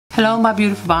Hello my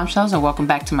beautiful bombshells and welcome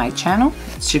back to my channel.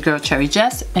 It's your girl Cherry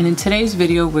Jess, and in today's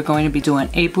video we're going to be doing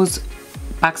April's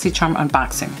Boxycharm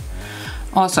unboxing.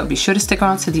 Also be sure to stick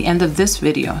around to the end of this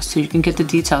video so you can get the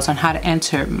details on how to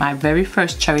enter my very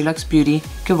first Cherrylux Beauty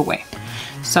giveaway.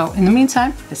 So in the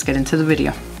meantime, let's get into the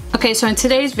video. Okay, so in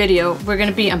today's video we're going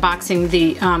to be unboxing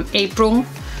the April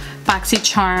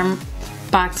Boxycharm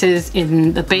boxes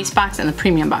in the base box and the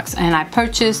premium box, and I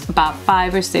purchased about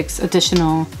 5 or 6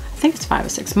 additional, I think it's 5 or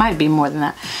 6, might be more than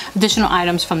that, additional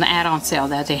items from the add-on sale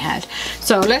that they had.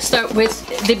 So let's start with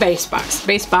the base box.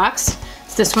 Base box,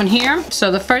 it's this one here.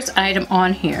 So the first item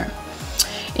on here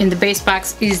in the base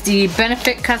box is the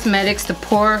Benefit Cosmetics, the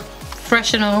Pore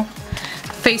Freshener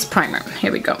Face Primer.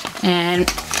 Here we go. And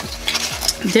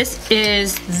this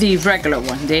is the regular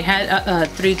one. They had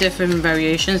 3 different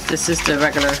variations. This is the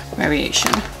regular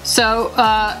variation. So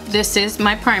this is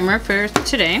my primer for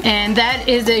today, and that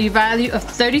is a value of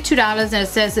 $32, and it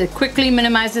says it quickly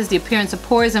minimizes the appearance of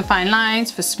pores and fine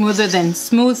lines for smoother than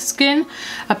smooth skin.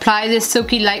 Apply this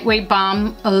silky lightweight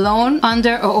balm alone,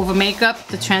 under or over makeup.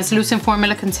 The translucent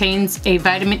formula contains a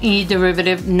vitamin E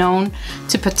derivative known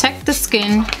to protect the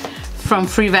skin from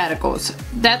free radicals.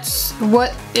 That's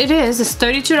what it is. It's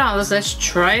 $32. Let's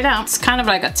try it out. It's kind of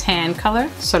like a tan color.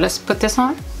 So let's put this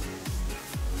on.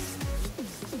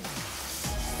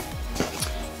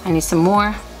 I need some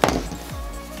more.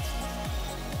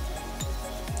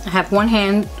 I have one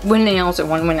hand with nails and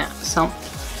one without. So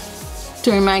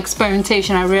during my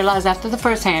experimentation, I realized after the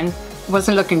first hand it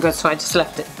wasn't looking good, so I just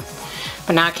left it.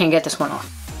 But now I can't get this one off.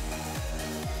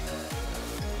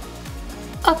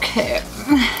 Okay.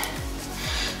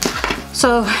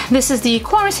 So this is the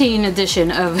quarantine edition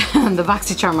of the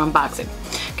Boxycharm unboxing.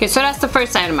 Okay, so that's the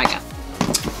first item I got.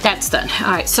 That's done.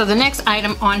 Alright, so the next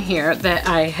item on here that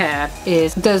I have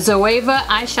is the Zoeva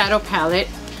eyeshadow palette.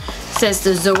 It says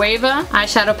the Zoeva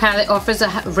eyeshadow palette offers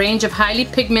a range of highly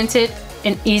pigmented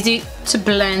and easy to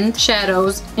blend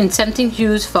shadows in tempting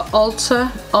hues for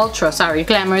ultra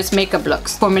glamorous makeup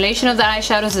looks. Formulation of the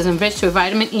eyeshadows is enriched with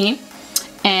vitamin E,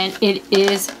 and it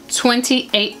is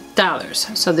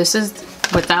 $28. So this is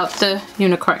without the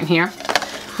unicorn here.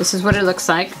 This is what it looks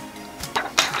like.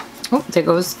 Oh, there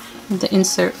goes the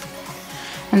insert.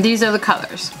 And these are the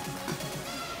colors.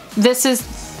 This is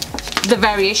the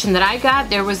variation that I got.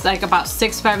 There was like about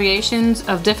 6 variations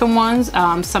of different ones.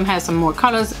 Some had some more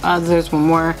colors, others were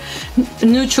more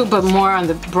neutral but more on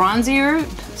the bronzier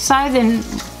side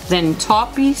than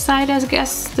taupey side, I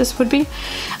guess this would be.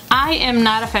 I am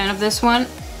not a fan of this one.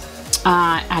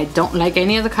 I don't like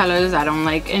any of the colors. I don't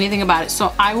like anything about it.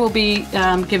 So I will be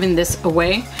giving this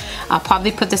away. I'll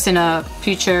probably put this in a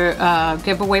future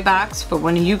giveaway box for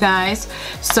one of you guys.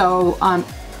 So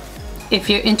if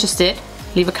you're interested,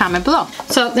 leave a comment below.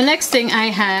 So the next thing I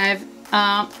have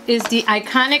is the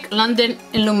iconic London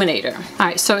Illuminator.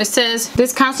 Alright, so it says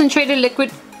this concentrated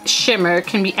liquid shimmer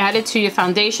can be added to your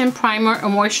foundation, primer, or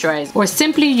moisturizer, or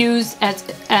simply used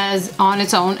as on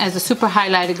its own as a super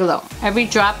highlighted glow. Every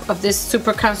drop of this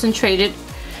super concentrated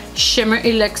shimmer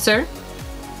elixir,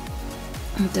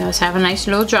 it does have a nice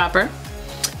little dropper,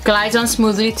 glides on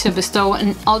smoothly to bestow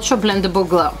an ultra blendable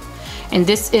glow. And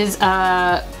this is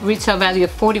a retail value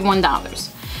of $41.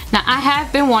 Now I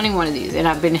have been wanting one of these, and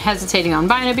I've been hesitating on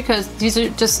buying it because these are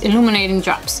just illuminating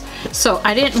drops. So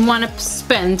I didn't want to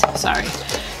spend,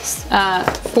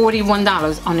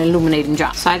 $41 on illuminating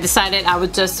drops. So I decided I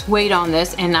would just wait on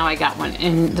this, and now I got one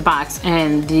in the box.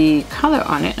 And the color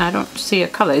on it, I don't see a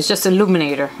color. It's just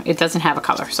illuminator. It doesn't have a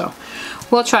color, so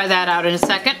we'll try that out in a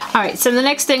second. Alright, so the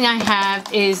next thing I have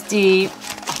is the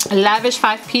Lavish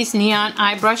 5-piece neon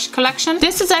eye brush collection.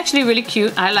 This is actually really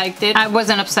cute. I liked it. I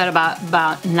wasn't upset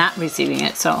about not receiving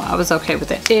it, so I was okay with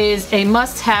it. It is a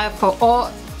must-have for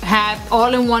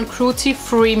all-in-one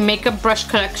cruelty-free makeup brush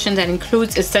collection that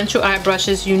includes essential eye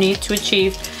brushes you need to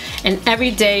achieve an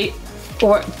everyday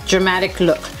or dramatic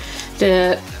look.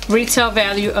 The retail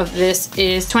value of this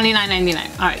is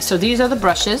 $29.99. Alright, so these are the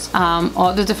brushes,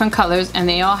 all the different colors, and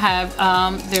they all have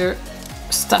their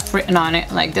stuff written on it.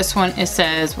 Like this one, it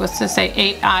says, what's this say?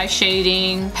 8 eye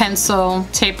shading, pencil,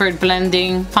 tapered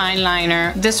blending, fine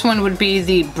liner. This one would be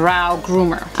the brow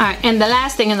groomer. Alright, and the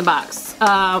last thing in the box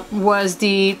was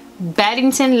the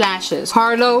Baddington Lashes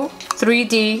Harlow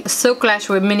 3D Silk Lash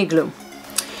with Mini Glue.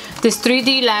 This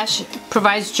 3D lash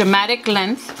provides dramatic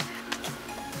length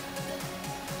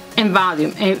and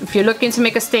volume. And if you're looking to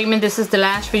make a statement, this is the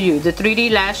lash for you. The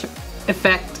 3D lash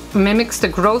effect mimics the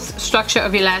growth structure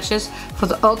of your lashes for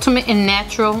the ultimate in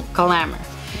natural glamour.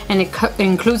 and it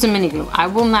includes a mini glue. I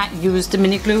will not use the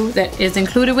mini glue that is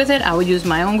included with it. I will use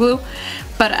my own glue,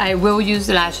 but I will use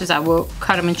the lashes. I will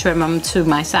cut them and trim them to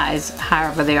my size,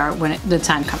 however they are when the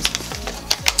time comes.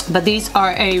 But these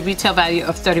are a retail value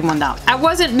of $31. I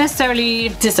wasn't necessarily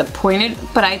disappointed,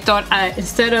 but I thought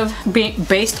instead of being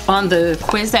based on the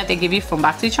quiz that they give you from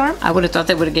Boxycharm, I would have thought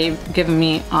they would have given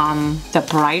me the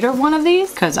brighter one of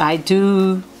these, because I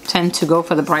do tend to go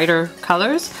for the brighter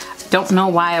colors. Don't know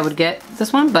why I would get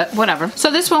this one, but whatever.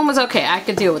 So this one was okay. I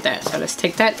could deal with that. So let's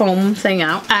take that foam thing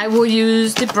out. I will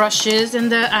use the brushes and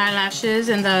the eyelashes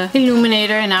and the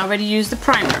illuminator, and I already used the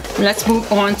primer. Let's move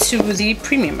on to the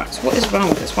premium box. What is wrong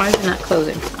with this? Why is it not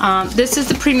closing? This is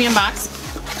the premium box.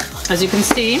 As you can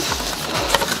see, it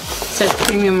says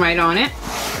premium right on it.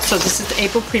 So this is the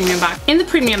April premium box. In the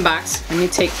premium box, let me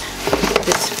take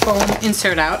this foam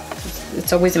insert out.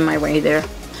 It's always in my way there.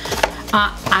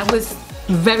 I was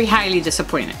very highly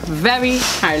disappointed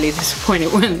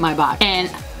with my box,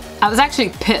 and I was actually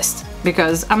pissed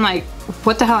because I'm like,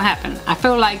 what the hell happened? I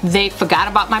feel like they forgot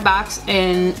about my box,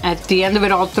 and at the end of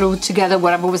it all, threw together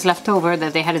whatever was left over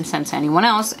that they hadn't sent to anyone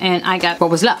else, and I got what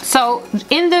was left. So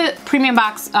in the premium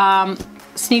box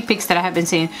sneak peeks that I have been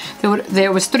seeing,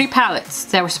 there was 3 palettes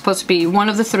that were supposed to be, one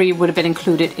of the 3 would have been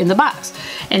included in the box,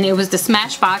 and it was the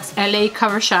Smashbox LA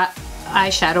Cover Shot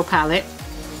eyeshadow palette,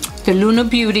 the Luna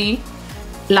Beauty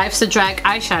Life's a Drag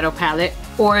eyeshadow palette,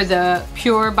 or the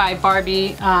Pure by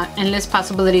Barbie Endless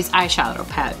Possibilities eyeshadow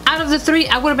palette. Out of the 3,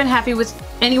 I would have been happy with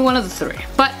any one of the 3,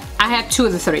 but I have 2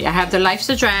 of the 3. I have the Life's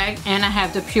a Drag, and I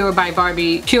have the Pure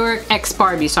X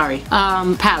Barbie, sorry,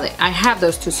 palette. I have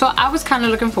those 2, so I was kind of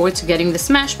looking forward to getting the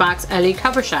Smashbox LA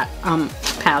Cover Shot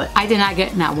palette. I did not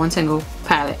get not one single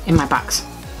palette in my box.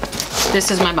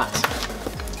 This is my box.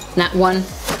 Not one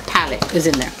palette is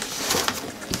in there.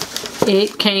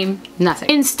 It came nothing.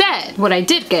 Instead, what I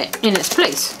did get in its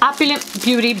place, Opulent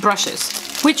Beauty brushes,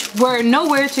 which were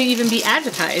nowhere to even be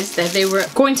advertised that they were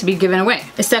going to be given away.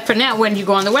 Except for now, when you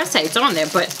go on the website, it's on there,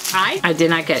 but I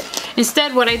did not get it.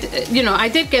 Instead, what I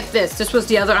did get this. This was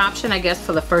the other option, I guess,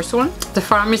 for the first one. The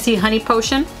Pharmacy Honey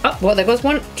Potion. Oh, well, there goes 2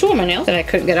 of my nails that I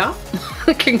couldn't get off.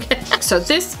 So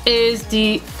this is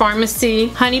the Pharmacy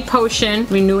Honey Potion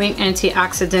Renewing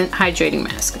Antioxidant Hydrating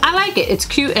Mask. I like it. It's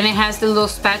cute, and it has the little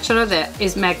spatula that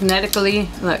is magnetically,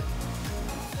 look,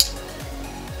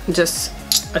 just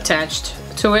attached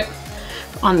to it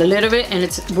on the lid of it, and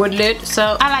it's wood lid,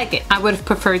 so I like it. I would have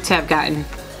preferred to have gotten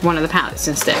one of the palettes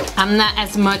instead. I'm not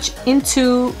as much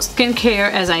into skincare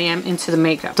as I am into the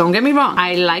makeup. Don't get me wrong,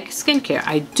 I like skincare.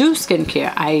 I do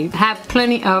skincare. I have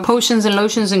plenty of potions and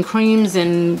lotions and creams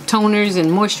and toners and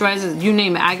moisturizers, you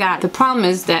name it, I got it. The problem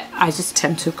is that I just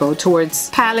tend to go towards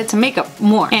palettes and makeup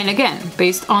more. And again,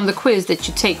 based on the quiz that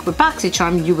you take with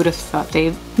Boxycharm, you would have thought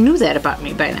they knew that about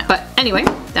me by now. But anyway,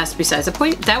 that's besides the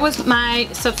point. That was my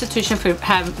substitution for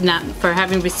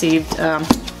having received a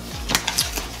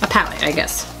palette, I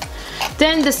guess.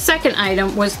 Then the second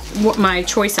item was my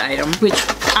choice item, which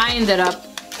I ended up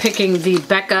picking the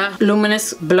Becca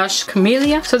Luminous Blush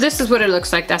Camellia. So this is what it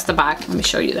looks like. That's the box. Let me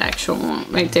show you the actual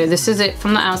one right there. This is it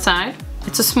from the outside.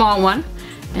 It's a small one.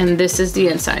 And this is the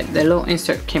inside. The little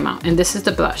insert came out. And this is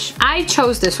the blush. I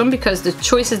chose this one because the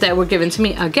choices that were given to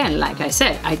me, again, like I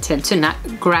said, I tend to not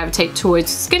gravitate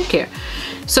towards skincare.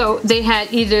 So they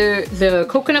had either the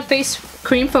Coconut Face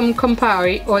Cream from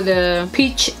Campari or the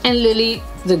Peach and Lily,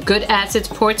 the Good Acids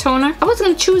Pore Toner. I wasn't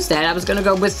going to choose that. I was going to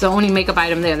go with the only makeup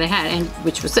item there they had, and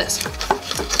which was this.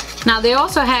 Now they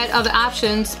also had other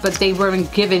options, but they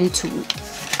weren't given to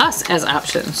us as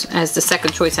options as the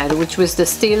second choice item, which was the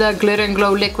Stila Glitter and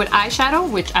Glow Liquid Eyeshadow,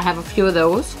 which I have a few of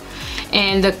those,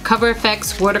 and the Cover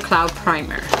FX Water Cloud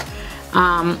Primer.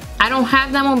 I don't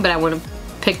have that one, but I would have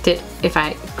picked it if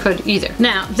I could either.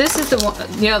 Now this is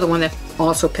the other one that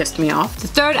also pissed me off. The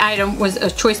third item was a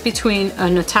choice between a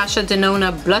Natasha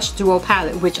Denona Blush Duo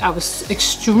Palette, which I was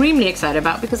extremely excited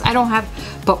about because I don't have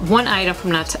but one item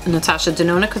from Natasha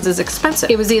Denona because it's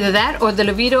expensive. It was either that or the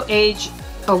Levito Age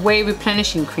Away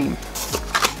Replenishing Cream.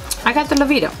 I got the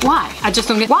Levito. Why? I just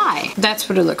don't get why. That's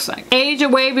what it looks like. Age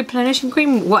Away Replenishing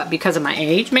Cream. What? Because of my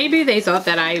age? Maybe they thought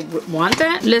that I would want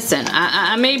that. Listen,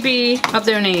 I may be up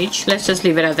there in age. Let's just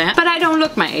leave it at that. But I don't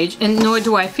look my age, and nor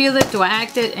do I feel it. Do I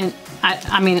act it? And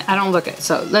I mean, I don't look it.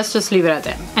 So let's just leave it at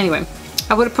that. Anyway,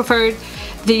 I would have preferred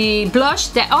the blush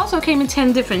that also came in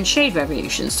 10 different shade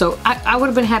variations. So I would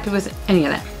have been happy with any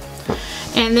of that.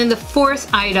 And then the fourth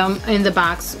item in the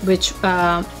box, which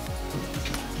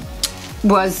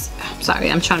was,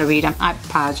 sorry, I'm trying to read them, I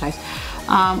apologize.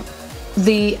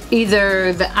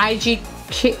 Either the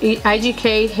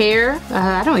IGK hair,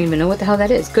 I don't even know what the hell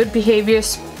that is. Good Behavior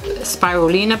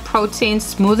Spirulina Protein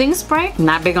Smoothing Spray.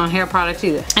 Not big on hair products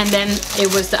either. And then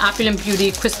it was the Opulent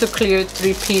Beauty Crystal Clear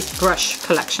 3-piece brush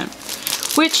collection,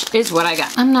 which is what I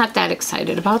got. I'm not that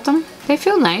excited about them. They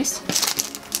feel nice.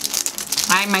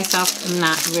 I myself am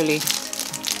not really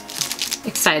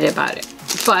excited about it,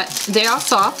 but they are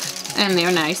soft and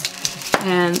they're nice,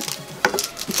 and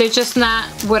they're just not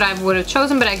what I would have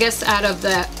chosen. But I guess out of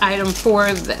the item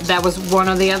 4, that was one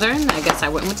or the other, and I guess I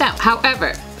went with that.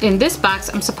 However, in this box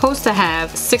I'm supposed to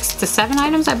have 6 to 7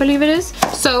 items, I believe it is.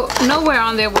 So nowhere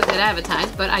on there was it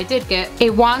advertised, but I did get a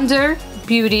Wander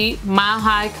Beauty Mile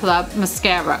High Club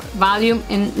Mascara, Volume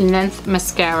and Length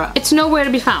Mascara. It's nowhere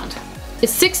to be found.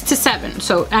 It's 6 to 7,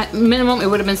 so at minimum it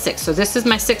would have been 6. So this is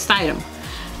my 6th item,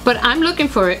 but I'm looking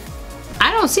for it.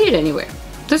 I don't see it anywhere.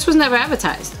 This was never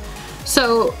advertised.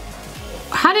 So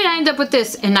how did I end up with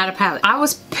this and not a palette? I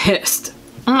was pissed.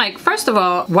 I'm like, first of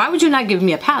all, why would you not give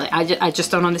me a palette? I just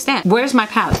don't understand. Where's my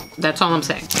palette? That's all I'm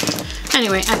saying.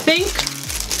 Anyway, I think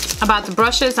about the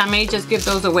brushes, I may just give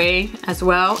those away as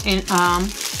well in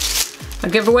a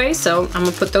giveaway. So I'm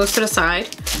gonna put those to the side.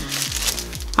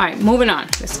 All right, moving on.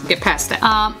 Let's get past that.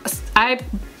 I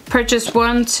purchased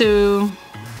 1, 2,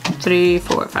 3,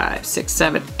 4, 5, 6,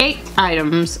 7, 8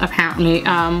 items apparently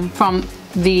from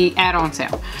the add-on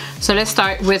sale. So let's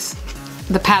start with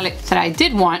the palette that I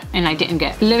did want and I didn't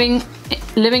get. Living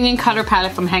in Color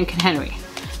palette from Hank and Henry.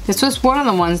 This was one of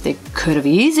the ones they could have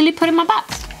easily put in my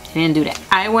box. They didn't do that.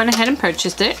 I went ahead and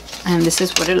purchased it, and this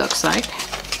is what it looks like.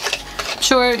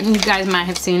 Sure, you guys might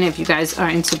have seen it if you guys are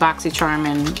into Boxycharm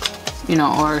and, you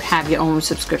know, or have your own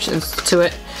subscriptions to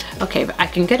it. Okay, but I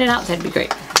can get it out, that'd be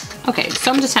great. Okay,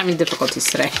 so I'm just having difficulties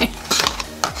today.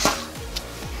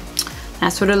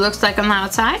 That's what it looks like on the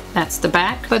outside. That's the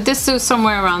back. But this is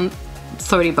somewhere around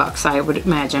 30 bucks, I would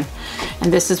imagine.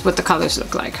 And this is what the colors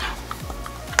look like.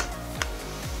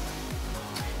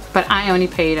 But I only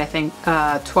paid, I think,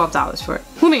 $12 for it.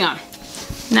 Moving on.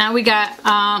 Now we got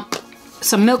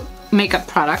some Milk makeup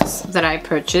products that I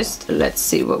purchased. Let's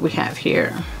see what we have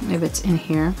here. Maybe it's in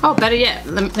here. Oh, better yet.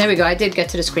 There we go. I did get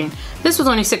to the screen. This was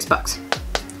only 6 bucks.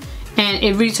 And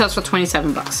it retails for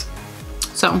 27 bucks.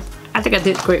 So I think I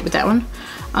did great with that one.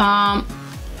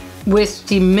 With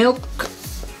the Milk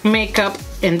makeup,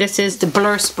 and this is the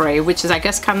Blur Spray, which is I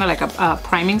guess kind of like a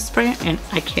priming spray, and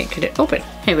I can't get it open.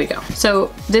 Here we go.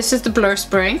 So this is the Blur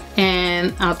Spray,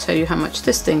 and I'll tell you how much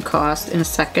this thing cost in a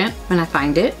second when I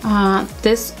find it.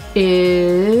 This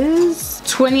is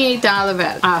 $28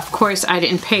 value. Of course I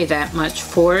didn't pay that much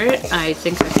for it. I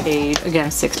think I paid again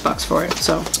 6 bucks for it.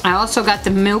 So I also got the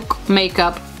Milk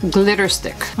makeup glitter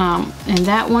stick, and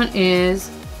that one is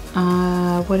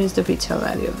what is the retail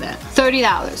value of that?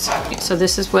 $30. So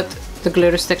this is what the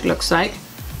glitter stick looks like.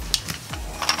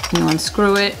 You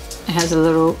unscrew it. It has a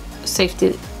little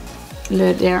safety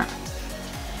lid there,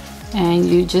 and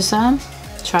you just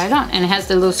try it on. And it has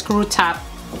the little screw top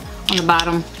on the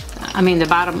bottom. I mean the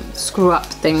bottom screw up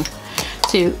thing.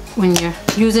 So when you're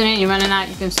using it, you're running out,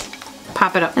 you can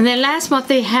pop it up. And then last month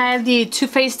they had the Too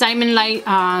Faced Diamond Light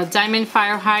Diamond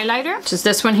Fire Highlighter, which is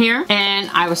this one here.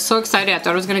 And I was so excited. I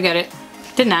thought I was gonna get it.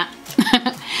 Did not.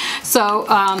 So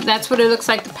that's what it looks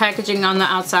like, the packaging on the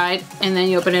outside, and then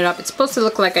you open it up. It's supposed to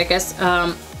look like, I guess,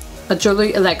 a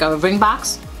jewelry, like a ring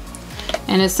box,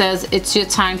 and it says it's your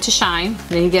time to shine.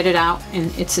 Then you get it out,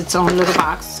 and it's its own little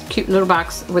box, cute little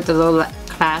box with a little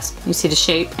clasp. You see the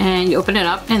shape, and you open it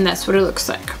up, and that's what it looks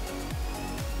like.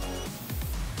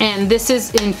 And this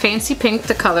is in Fancy Pink,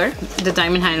 the color, the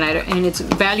diamond highlighter, and it's a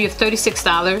value of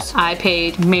 $36. I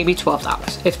paid maybe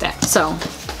 $12, if that. So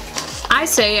I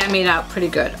say I made out pretty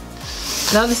good.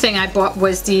 The other thing I bought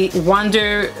was the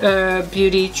Wander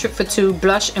Beauty Trip for 2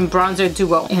 Blush and Bronzer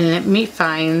Duo. And let me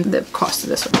find the cost of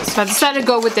this one. So I decided to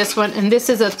go with this one, and this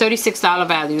is a $36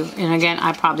 value. And again,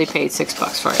 I probably paid 6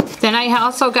 bucks for it. Then I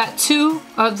also got 2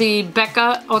 of the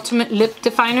Becca Ultimate Lip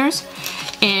Definers.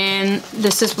 And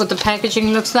this is what the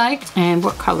packaging looks like. And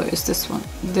what color is this one?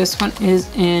 This one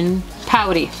is in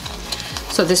Pouty.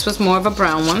 So this was more of a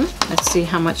brown one. Let's see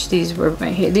how much these were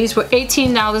right here. These were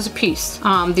 $18 a piece,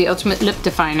 the Ultimate Lip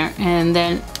Definer. And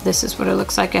then this is what it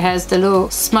looks like. It has the little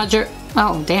smudger.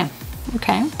 Oh, damn.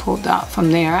 Okay, pulled out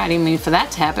from there. I didn't mean for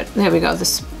that to happen. There we go,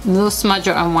 this little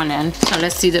smudger on one end. So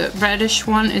let's see, the reddish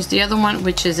one is the other one,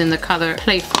 which is in the color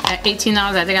Playful. At $18,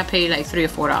 I think I paid like $3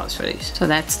 or $4 for these. So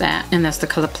that's that, and that's the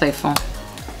color Playful.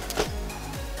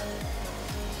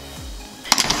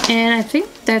 And I think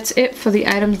that's it for the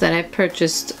items that I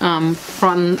purchased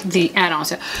from the add-on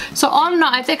sale. So all in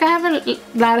all, I think I have a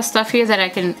lot of stuff here that I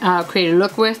can create a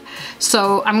look with.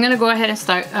 So I'm gonna go ahead and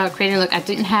start creating a look. I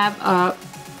didn't have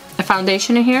a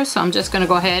foundation in here, so I'm just gonna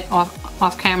go ahead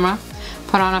off camera,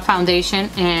 put on a foundation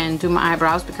and do my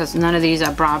eyebrows because none of these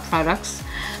are brow products,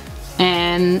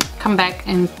 and come back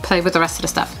and play with the rest of the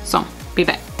stuff. So be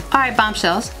back. Alright,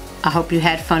 bombshells, I hope you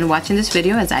had fun watching this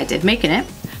video as I did making it.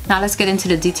 Now let's get into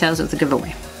the details of the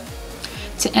giveaway.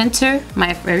 To enter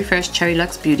my very first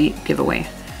Cherrylux Beauty giveaway,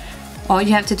 all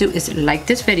you have to do is like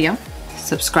this video,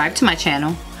 subscribe to my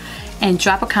channel, and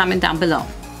drop a comment down below.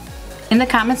 In the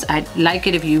comments, I'd like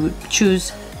it if you would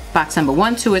choose box number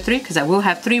 1, 2, or 3, because I will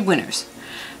have 3 winners.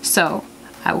 So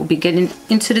I will be getting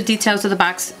into the details of the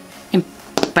box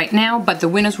right now, but the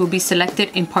winners will be selected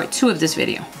in part 2 of this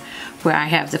video, where I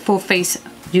have the full face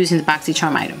using the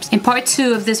Boxycharm items. In part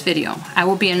 2 of this video, I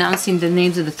will be announcing the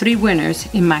names of the 3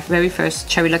 winners in my very first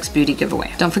Cherrylux Beauty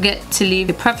giveaway. Don't forget to leave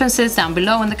your preferences down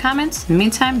below in the comments. In the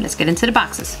meantime, let's get into the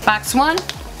boxes. Box 1,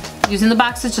 using the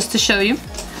boxes just to show you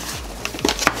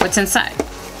what's inside.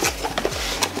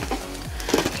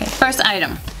 Okay, first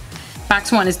item.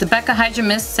 Box 1 is the Becca Hydra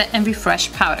Mist Set and Refresh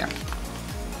Powder.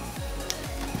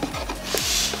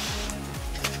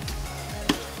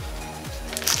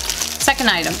 Second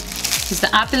item is the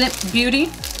April Beauty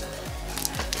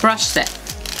Brush Set.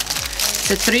 It's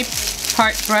a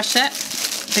 3-part brush set,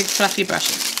 big fluffy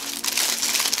brushes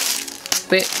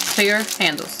with clear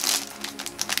handles.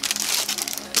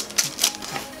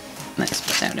 Let's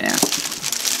put that there.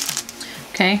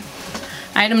 Okay.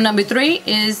 Item number 3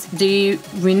 is the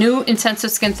Renew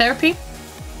Intensive Skin Therapy.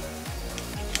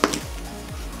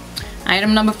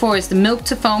 Item number 4 is the Milk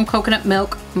to Foam Coconut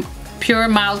Milk Pure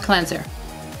Mild Cleanser.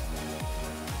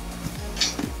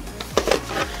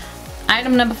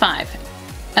 Item number 5,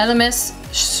 LMS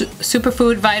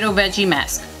Superfood Vital Veggie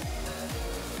Mask.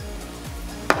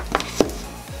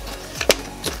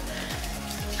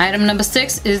 Item number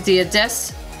 6 is the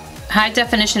Ades High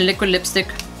Definition Liquid Lipstick,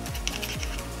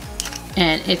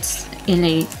 and it's in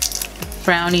a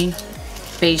brownie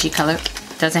beigey color.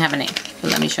 Doesn't have a name, but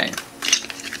let me show you.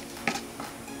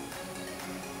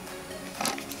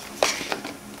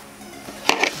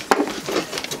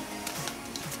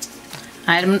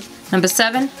 Item number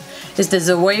 7 is the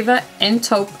Zoeva and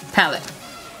Taupe palette.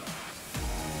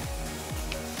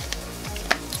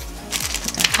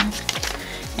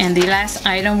 And the last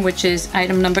item, which is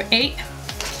item number 8,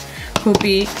 will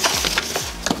be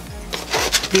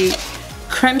the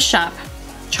Creme Shop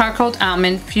Charcoal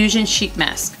Almond Fusion Sheet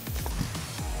Mask.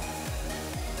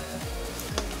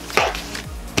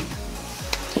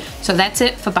 So that's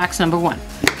it for box number 1.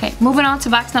 Okay, moving on to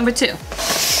box number 2.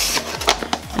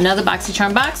 Another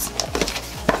Boxycharm box,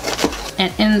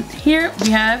 and in here we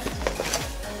have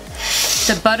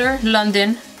the Butter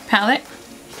London palette,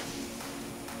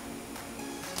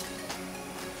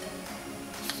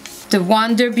 the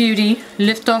Wander Beauty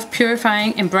Lift Off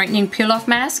Purifying and Brightening Peel Off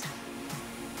Mask,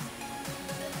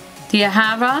 the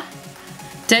Ahara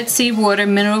Dead Sea Water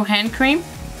Mineral Hand Cream,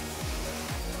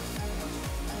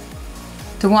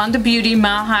 the Wander Beauty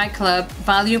Mile High Club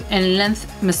Volume and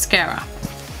Length Mascara,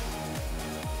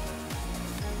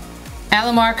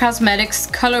 Alamar Cosmetics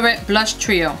Colorette Blush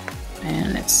Trio,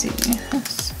 and let's see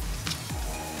this.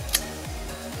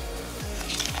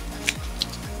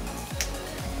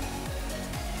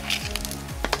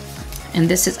 And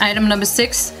this is item number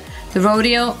 6, the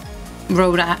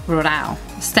Rodale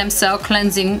Stem Cell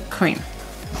Cleansing Cream.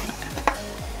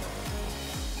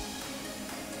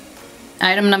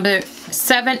 Item number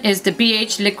 7 is the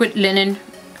BH Liquid Linen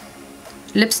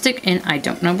Lipstick, and I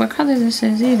don't know what color this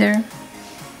is either.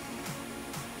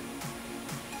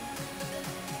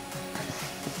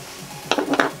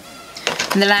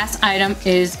 And the last item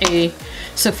is a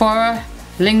Sephora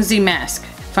Lindsay Mask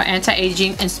for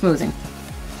anti-aging and smoothing.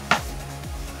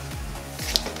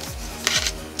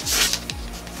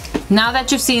 Now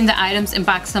that you've seen the items in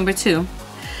box number 2,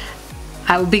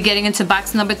 I will be getting into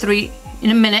box number 3 in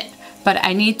a minute, but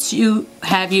I need to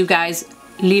have you guys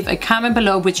leave a comment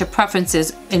below with your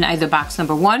preferences in either box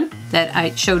number 1 that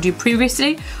I showed you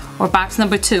previously, or box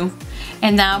number 2,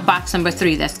 and now box number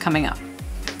 3 that's coming up.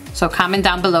 So comment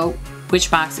down below which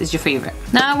box is your favorite.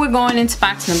 Now we're going into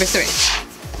box number 3.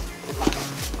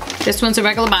 This one's a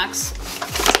regular box.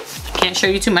 I can't show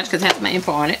you too much because it has my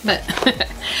info on it, but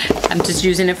I'm just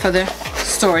using it for the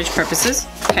storage purposes.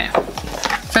 Okay.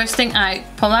 First thing I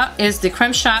pull out is the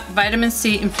Creme Shop Vitamin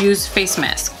C Infused Face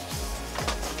Mask.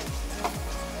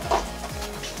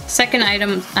 Second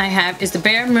item I have is the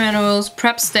Bare Minerals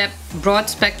Prep Step Broad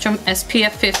Spectrum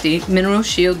SPF 50 Mineral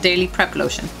Shield Daily Prep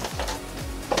Lotion.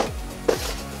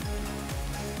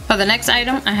 For the next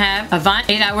item, I have Avant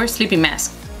 8-Hour Sleeping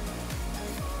Mask.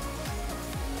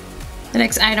 The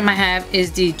next item I have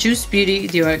is the Juice Beauty,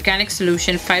 the Organic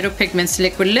Solution Phytopigments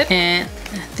Liquid Lip, and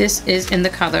this is in the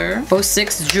color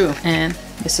 06 Drew, and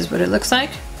this is what it looks like.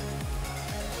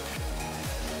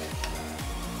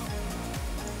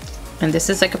 And this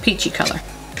is like a peachy color.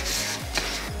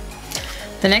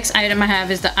 The next item I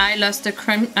have is the Eye Luster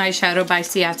Cream Eyeshadow by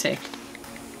Ciate.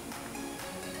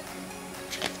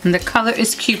 And the color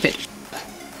is Cupid.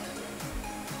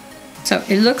 So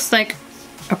it looks like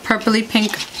a purpley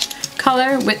pink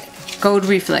color with gold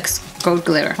reflex, gold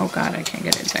glitter. Oh god, I can't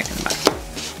get it back in the box.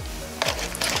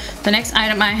 The next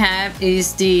item I have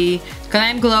is the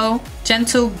Glam Glow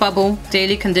Gentle Bubble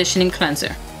Daily Conditioning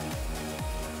Cleanser.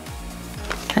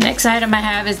 The next item I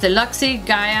have is the Luxie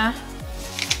Gaia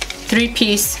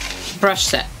 3-piece brush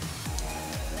set.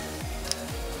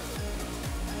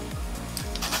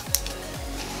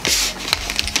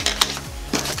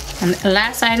 And the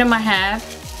last item I have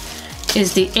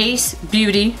is the Ace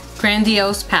Beauty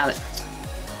Grandiose Palette.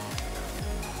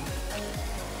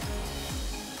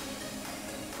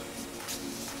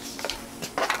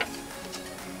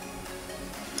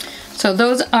 So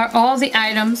those are all the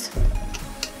items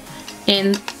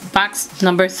in box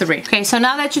number 3. Okay, so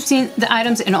now that you've seen the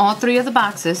items in all 3 of the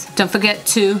boxes, don't forget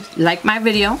to like my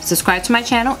video, subscribe to my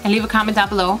channel, and leave a comment down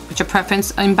below with your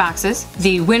preference in boxes.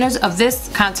 The winners of this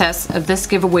contest, of this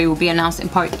giveaway, will be announced in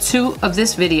part 2 of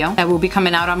this video that will be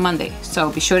coming out on Monday.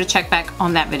 So be sure to check back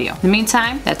on that video. In the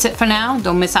meantime, that's it for now.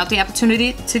 Don't miss out the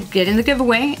opportunity to get in the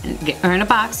giveaway and earn a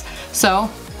box. So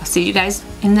I'll see you guys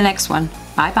in the next one.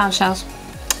 Bye, Bombshells.